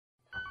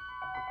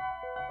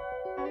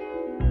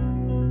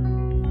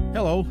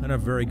Hello, and a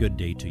very good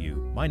day to you.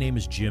 My name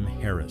is Jim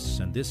Harris,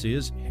 and this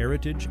is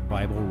Heritage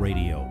Bible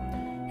Radio.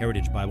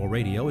 Heritage Bible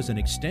Radio is an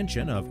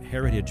extension of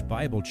Heritage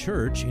Bible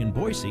Church in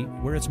Boise,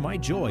 where it's my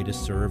joy to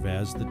serve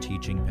as the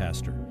teaching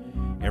pastor.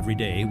 Every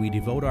day, we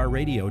devote our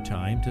radio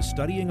time to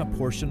studying a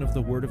portion of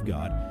the Word of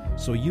God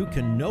so you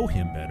can know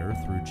Him better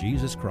through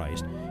Jesus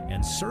Christ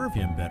and serve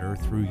Him better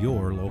through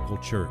your local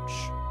church.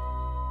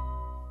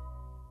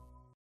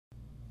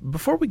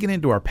 Before we get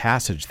into our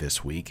passage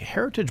this week,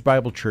 Heritage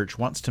Bible Church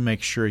wants to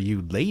make sure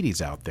you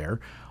ladies out there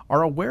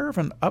are aware of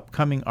an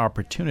upcoming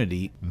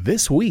opportunity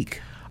this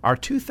week. Our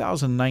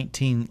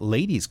 2019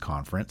 Ladies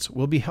Conference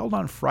will be held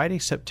on Friday,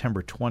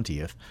 September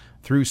 20th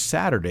through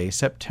Saturday,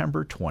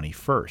 September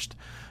 21st.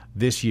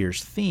 This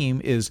year's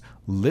theme is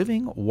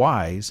Living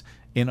Wise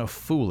in a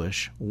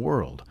Foolish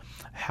World.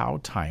 How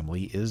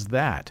timely is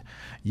that?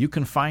 You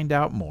can find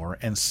out more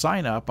and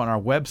sign up on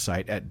our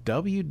website at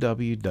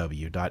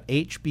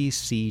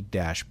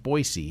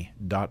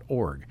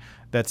www.hbc-boise.org.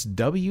 That's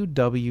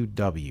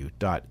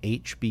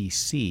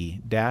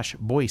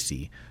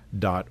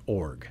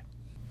www.hbc-boise.org.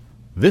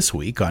 This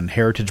week on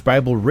Heritage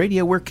Bible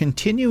Radio, we're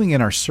continuing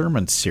in our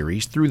sermon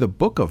series through the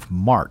book of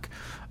Mark.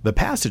 The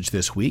passage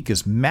this week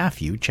is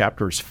Matthew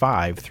chapters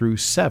 5 through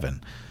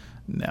 7.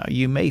 Now,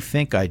 you may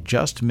think I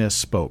just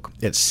misspoke.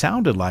 It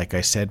sounded like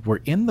I said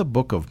we're in the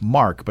book of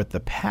Mark, but the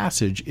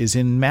passage is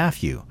in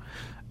Matthew.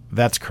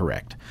 That's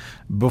correct.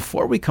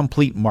 Before we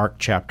complete Mark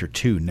chapter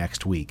 2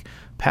 next week,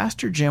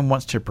 Pastor Jim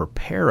wants to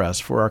prepare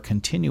us for our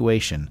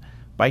continuation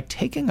by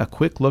taking a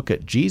quick look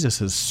at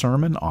Jesus'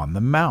 Sermon on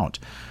the Mount.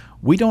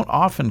 We don't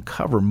often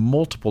cover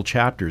multiple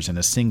chapters in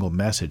a single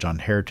message on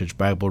Heritage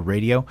Bible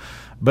Radio,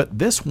 but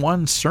this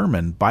one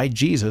sermon by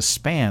Jesus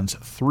spans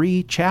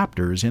 3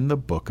 chapters in the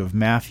book of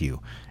Matthew,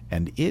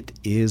 and it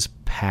is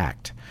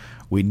packed.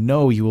 We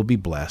know you will be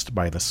blessed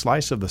by the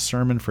slice of the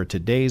sermon for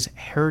today's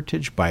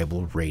Heritage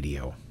Bible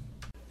Radio.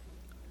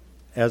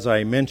 As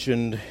I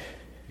mentioned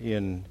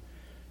in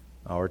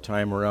our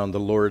time around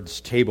the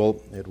Lord's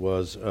table, it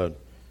was an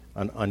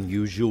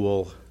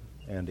unusual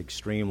and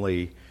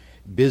extremely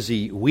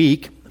busy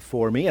week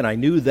for me, and I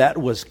knew that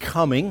was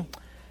coming,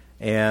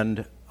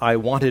 and I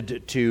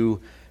wanted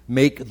to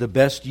make the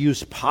best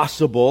use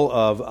possible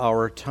of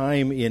our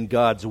time in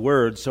God's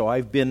Word, so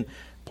I've been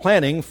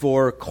planning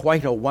for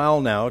quite a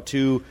while now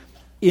to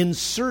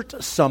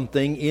insert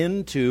something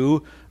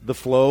into the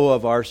flow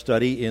of our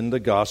study in the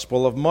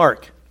Gospel of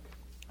Mark.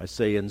 I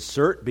say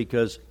insert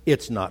because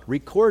it's not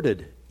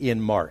recorded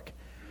in Mark.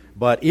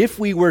 But if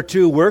we were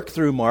to work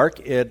through Mark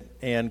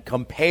and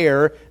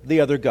compare the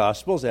other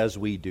Gospels, as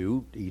we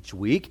do each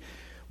week,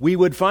 we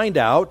would find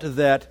out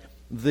that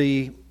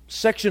the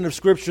section of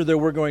Scripture that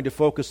we're going to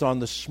focus on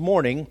this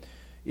morning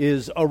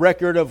is a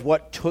record of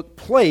what took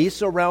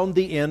place around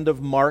the end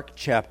of Mark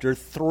chapter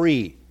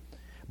 3.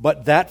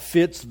 But that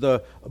fits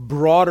the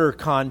broader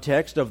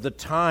context of the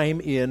time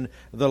in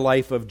the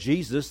life of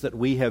Jesus that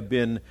we have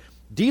been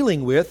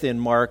dealing with in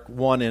Mark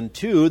 1 and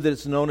 2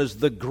 that's known as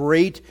the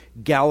Great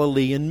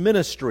Galilean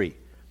Ministry.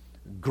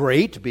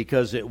 Great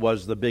because it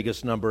was the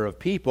biggest number of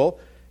people,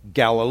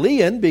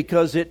 Galilean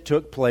because it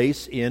took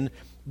place in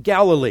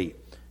Galilee,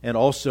 and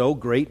also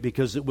great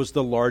because it was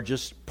the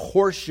largest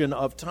portion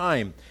of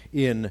time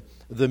in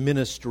the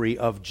ministry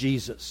of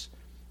Jesus.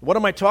 What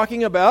am I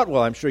talking about?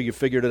 Well, I'm sure you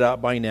figured it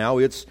out by now.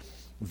 It's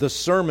the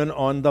Sermon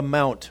on the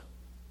Mount.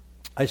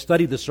 I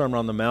studied the Sermon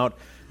on the Mount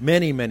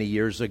many, many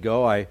years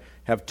ago. I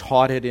have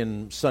taught it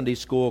in Sunday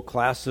school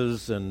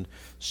classes and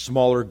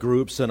smaller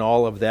groups and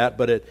all of that,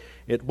 but it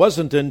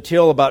wasn't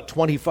until about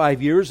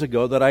 25 years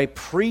ago that I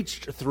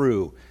preached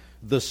through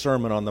the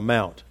Sermon on the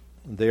Mount.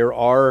 There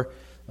are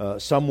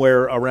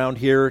somewhere around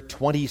here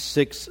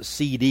 26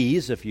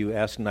 CDs, if you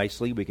ask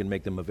nicely, we can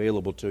make them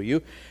available to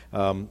you,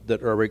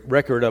 that are a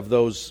record of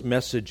those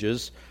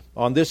messages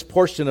on this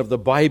portion of the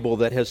Bible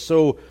that has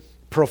so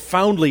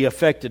profoundly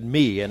affected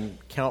me and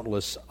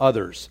countless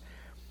others.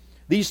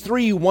 These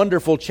 3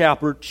 wonderful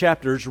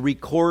chapters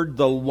record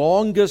the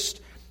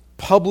longest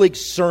public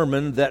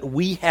sermon that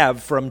we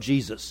have from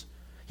Jesus.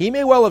 He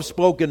may well have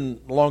spoken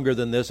longer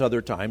than this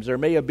other times. There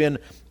may have been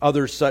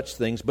other such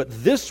things, but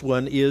this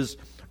one is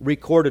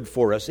recorded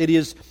for us. It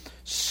is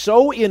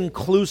so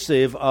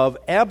inclusive of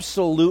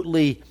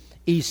absolutely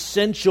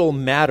essential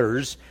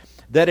matters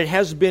that it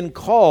has been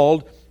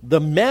called the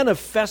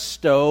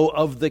manifesto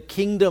of the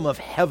kingdom of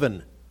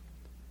heaven.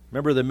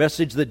 Remember the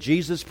message that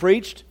Jesus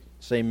preached?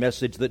 Same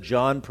message that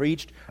John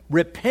preached.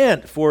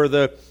 Repent, for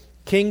the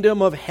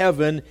kingdom of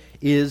heaven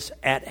is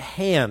at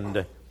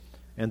hand.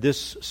 And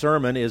this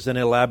sermon is an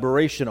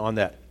elaboration on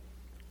that.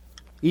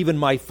 Even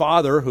my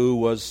father, who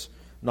was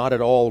not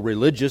at all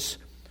religious,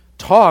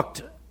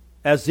 talked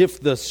as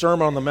if the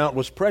Sermon on the Mount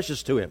was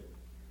precious to him.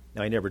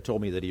 Now, he never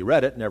told me that he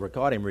read it, never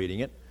caught him reading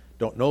it.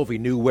 Don't know if he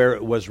knew where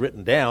it was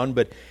written down,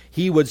 but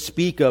he would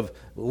speak of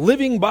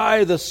living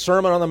by the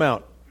Sermon on the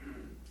Mount.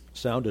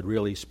 Sounded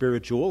really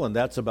spiritual, and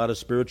that's about as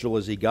spiritual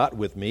as he got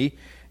with me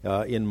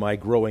in my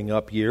growing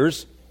up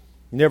years.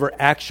 Never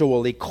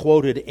actually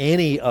quoted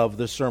any of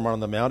the Sermon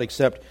on the Mount,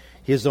 except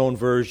his own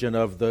version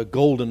of the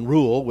Golden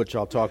Rule, which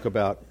I'll talk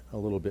about a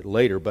little bit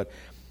later. But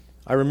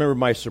I remember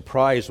my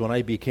surprise when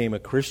I became a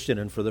Christian,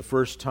 and for the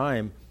first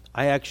time,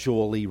 I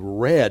actually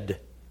read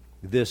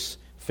this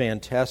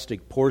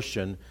fantastic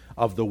portion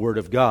of the Word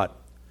of God.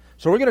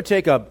 So we're going to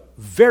take a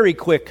very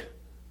quick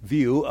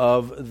view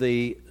of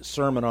the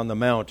Sermon on the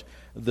Mount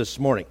this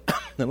morning.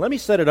 And let me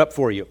set it up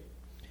for you.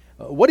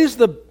 What is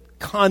the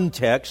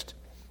context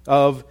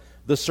of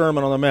the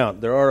Sermon on the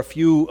Mount? There are a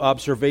few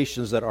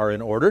observations that are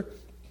in order.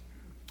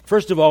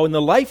 First of all, in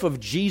the life of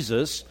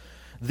Jesus,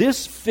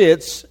 this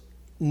fits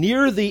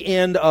near the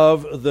end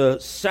of the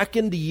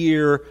second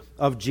year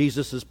of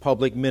Jesus'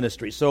 public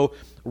ministry. So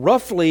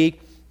roughly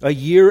a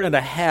year and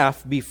a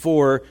half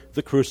before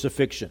the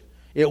crucifixion.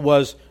 It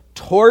was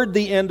toward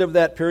the end of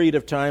that period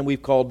of time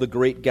we've called the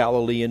Great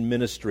Galilean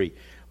Ministry,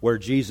 where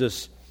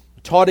Jesus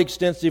taught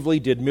extensively,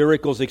 did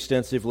miracles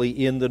extensively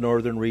in the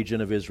northern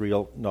region of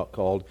Israel, not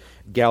called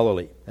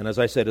Galilee. And as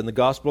I said, in the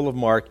Gospel of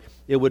Mark,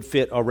 it would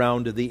fit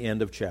around to the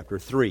end of chapter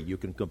 3. You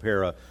can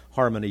compare a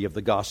harmony of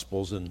the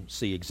Gospels and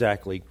see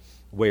exactly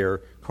where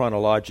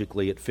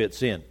chronologically it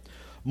fits in.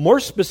 More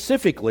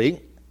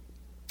specifically,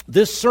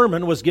 this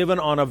sermon was given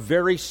on a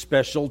very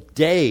special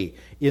day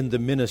in the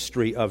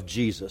ministry of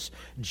Jesus,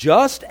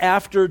 just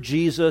after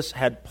Jesus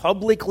had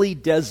publicly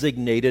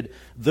designated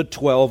the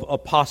 12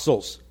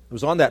 apostles. It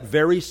was on that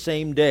very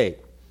same day.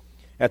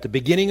 At the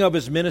beginning of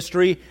his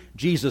ministry,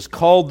 Jesus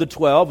called the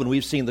 12, and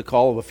we've seen the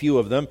call of a few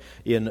of them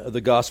in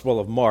the Gospel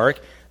of Mark.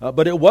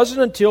 But it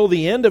wasn't until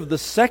the end of the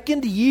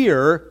second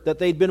year that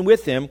they'd been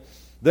with him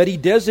that he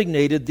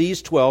designated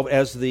these 12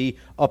 as the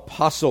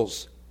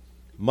apostles.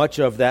 Much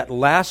of that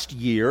last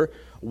year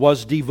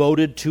was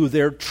devoted to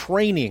their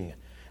training.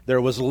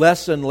 There was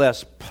less and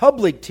less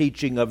public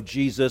teaching of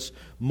Jesus,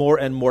 more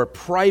and more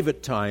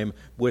private time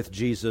with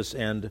Jesus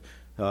and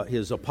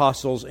his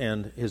apostles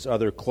and his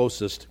other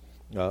closest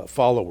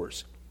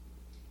followers.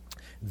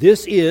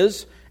 This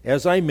is,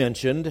 as I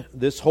mentioned,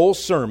 this whole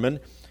sermon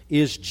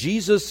is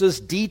Jesus'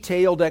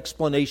 detailed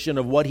explanation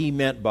of what he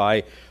meant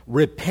by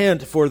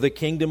repent, for the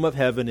kingdom of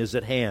heaven is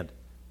at hand,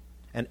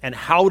 and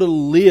how to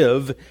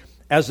live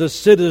as a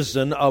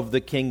citizen of the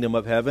kingdom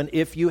of heaven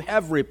if you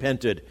have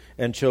repented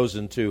and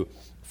chosen to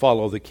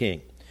follow the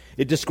King.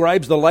 It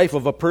describes the life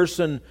of a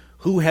person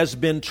who has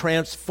been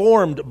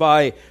transformed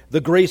by the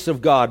grace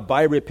of God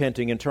by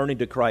repenting and turning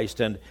to Christ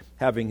and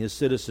having his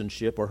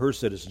citizenship or her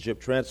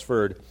citizenship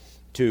transferred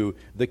to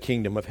the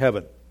kingdom of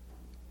heaven.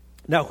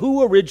 Now,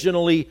 who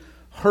originally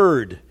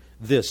heard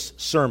this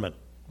sermon?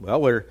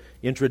 Well, we're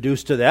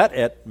introduced to that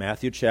at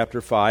Matthew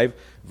chapter 5,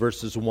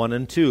 verses 1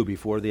 and 2,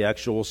 before the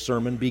actual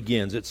sermon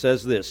begins. It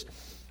says this: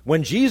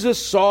 "When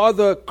Jesus saw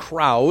the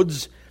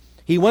crowds,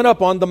 he went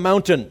up on the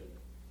mountain,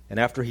 and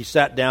after he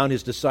sat down,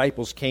 his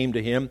disciples came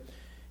to him.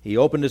 He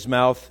opened his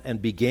mouth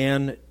and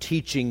began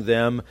teaching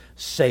them,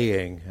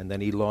 saying," and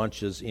then he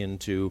launches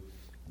into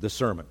the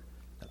sermon.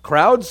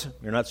 Crowds,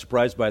 you're not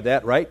surprised by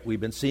that, right? We've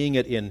been seeing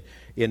it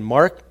in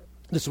Mark.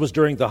 This was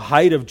during the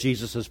height of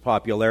Jesus'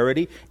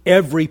 popularity.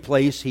 Every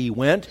place he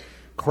went,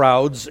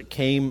 crowds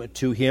came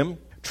to him.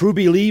 True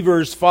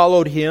believers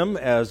followed him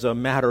as a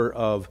matter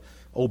of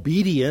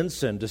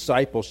obedience and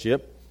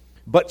discipleship,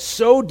 but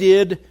so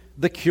did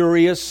the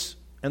curious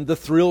and the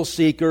thrill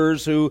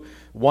seekers who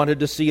wanted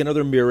to see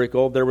another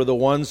miracle. There were the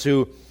ones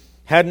who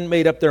hadn't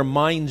made up their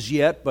minds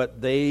yet,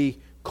 but they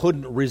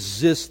couldn't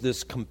resist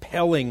this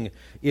compelling,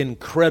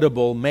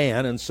 incredible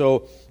man. And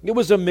so it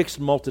was a mixed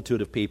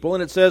multitude of people.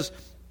 And it says,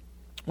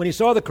 when he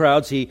saw the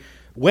crowds, he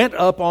went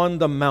up on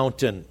the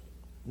mountain.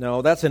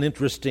 Now, that's an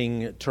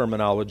interesting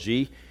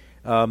terminology.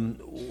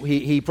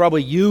 He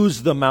probably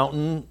used the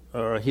mountain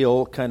or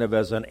hill kind of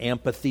as an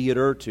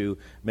amphitheater to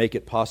make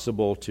it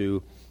possible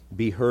to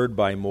be heard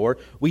by more.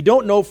 We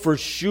don't know for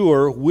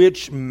sure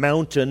which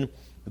mountain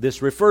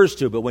this refers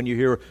to, but when you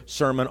hear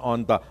Sermon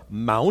on the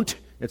Mount,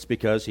 it's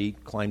because he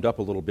climbed up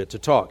a little bit to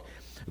talk.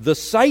 The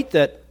site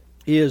that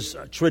is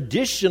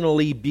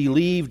traditionally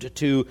believed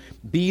to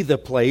be the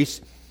place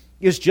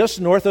is just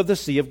north of the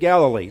Sea of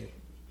Galilee.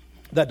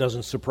 That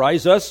doesn't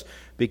surprise us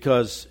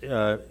because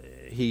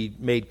he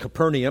made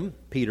Capernaum,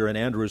 Peter and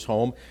Andrew's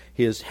home,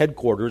 his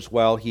headquarters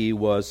while he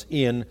was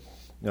in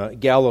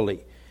Galilee.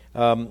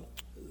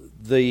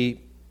 The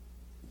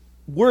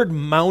word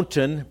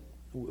mountain,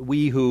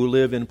 we who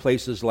live in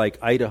places like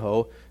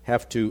Idaho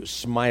have to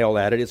smile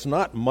at it. It's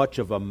not much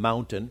of a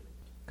mountain.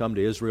 Come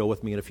to Israel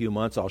with me in a few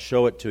months. I'll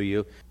show it to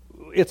you.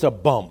 It's a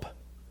bump,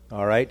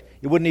 all right?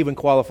 It wouldn't even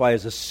qualify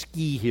as a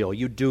ski hill.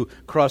 You'd do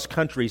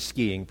cross-country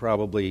skiing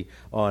probably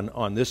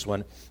on this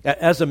one.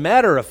 As a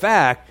matter of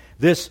fact,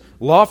 this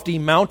lofty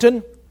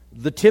mountain,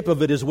 the tip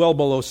of it is well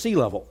below sea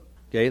level.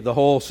 Okay, the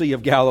whole Sea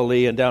of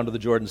Galilee and down to the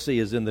Jordan Sea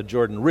is in the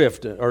Jordan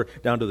Rift, or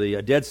down to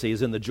the Dead Sea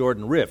is in the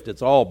Jordan Rift.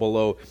 It's all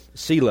below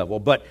sea level.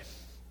 But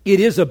it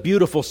is a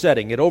beautiful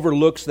setting. It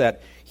overlooks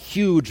that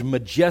huge,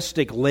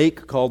 majestic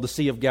lake called the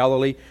Sea of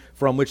Galilee,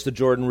 from which the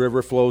Jordan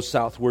River flows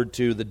southward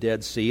to the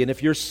Dead Sea. And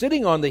if you're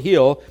sitting on the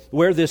hill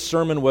where this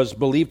sermon was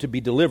believed to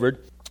be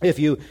delivered, If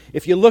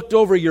you looked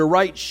over your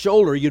right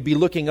shoulder, you'd be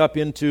looking up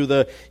into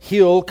the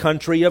hill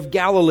country of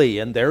Galilee,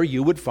 and there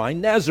you would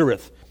find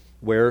Nazareth,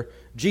 where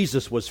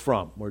Jesus was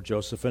from, where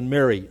Joseph and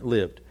Mary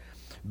lived.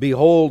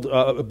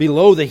 Behold,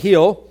 below the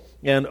hill,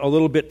 and a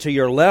little bit to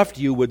your left,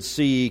 you would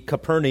see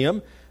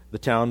Capernaum, the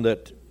town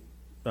that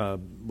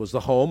was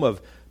the home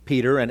of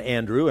Peter and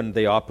Andrew, and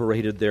they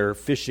operated their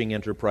fishing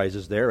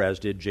enterprises there, as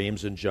did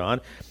James and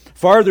John.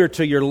 Farther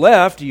to your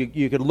left,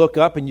 you could look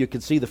up and you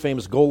could see the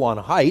famous Golan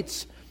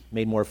Heights,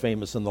 made more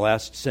famous in the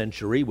last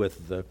century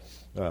with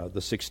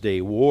the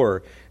Six-Day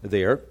War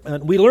there.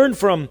 And we learn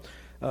from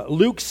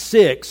Luke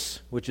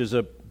 6, which is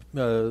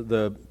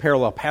the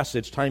parallel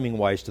passage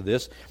timing-wise to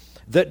this,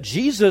 that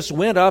Jesus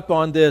went up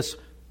on this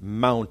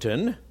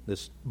mountain,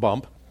 this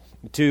bump,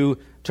 to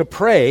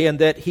pray, and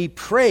that he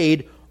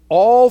prayed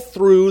all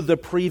through the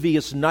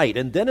previous night.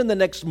 And then in the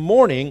next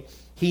morning,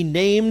 he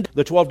named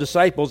the 12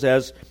 disciples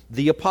as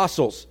the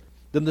apostles.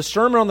 Then the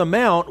Sermon on the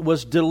Mount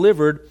was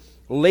delivered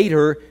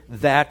later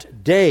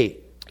that day.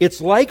 It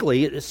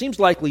seems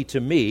likely to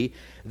me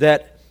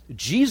that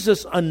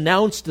Jesus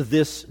announced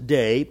this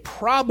day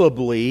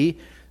probably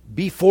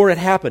before it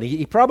happened.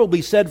 He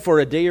probably said for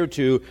a day or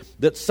two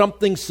that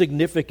something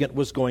significant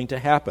was going to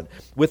happen.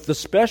 With the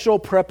special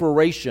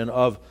preparation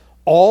of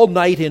all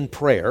night in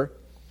prayer,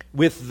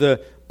 with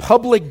the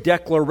public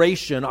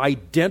declaration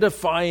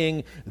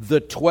identifying the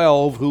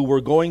 12 who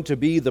were going to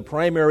be the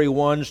primary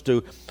ones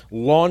to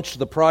launch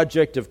the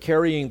project of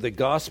carrying the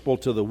gospel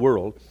to the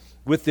world,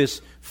 with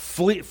this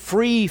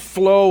free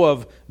flow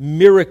of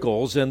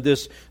miracles and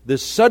this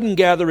sudden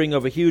gathering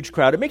of a huge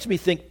crowd, it makes me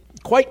think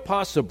quite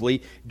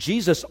possibly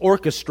Jesus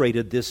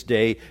orchestrated this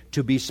day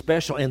to be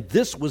special, and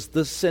this was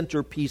the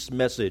centerpiece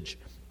message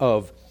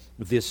of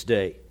this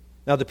day.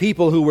 Now, the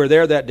people who were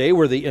there that day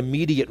were the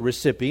immediate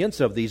recipients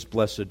of these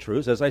blessed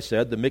truths. As I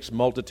said, the mixed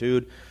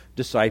multitude,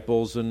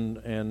 disciples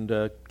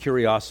and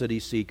curiosity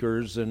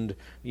seekers, and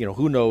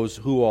who knows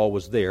who all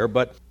was there.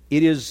 But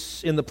it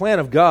is in the plan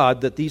of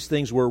God that these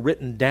things were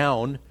written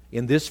down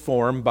in this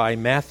form by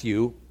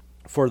Matthew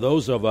for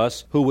those of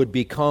us who would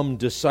become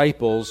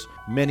disciples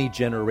many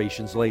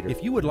generations later.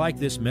 If you would like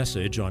this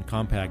message on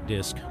compact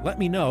disc, let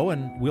me know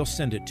and we'll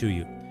send it to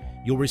you.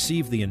 You'll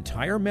receive the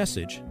entire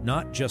message,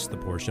 not just the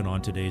portion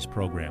on today's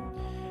program.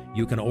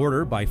 You can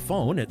order by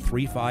phone at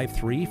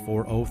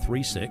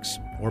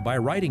 353-4036 or by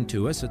writing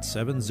to us at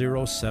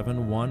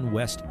 7071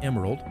 West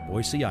Emerald,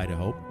 Boise,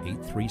 Idaho,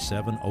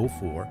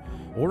 83704,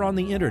 or on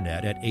the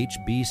internet at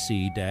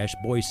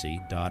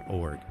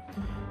hbc-boise.org.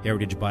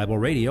 Heritage Bible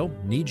Radio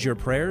needs your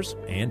prayers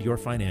and your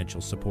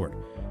financial support.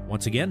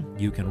 Once again,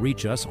 you can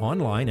reach us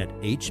online at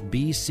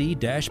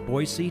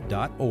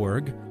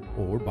hbc-boise.org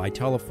or by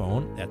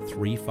telephone at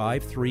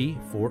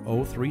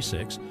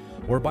 353-4036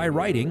 or by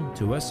writing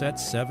to us at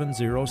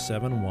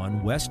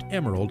 7071 West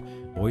Emerald,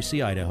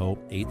 Boise, Idaho,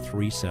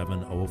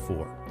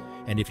 83704.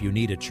 And if you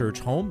need a church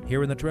home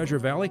here in the Treasure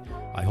Valley,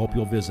 I hope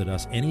you'll visit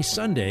us any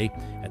Sunday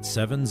at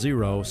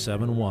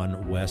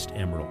 7071 West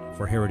Emerald.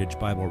 For Heritage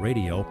Bible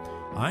Radio,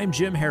 I'm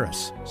Jim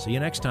Harris. See you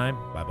next time.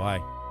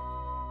 Bye-bye.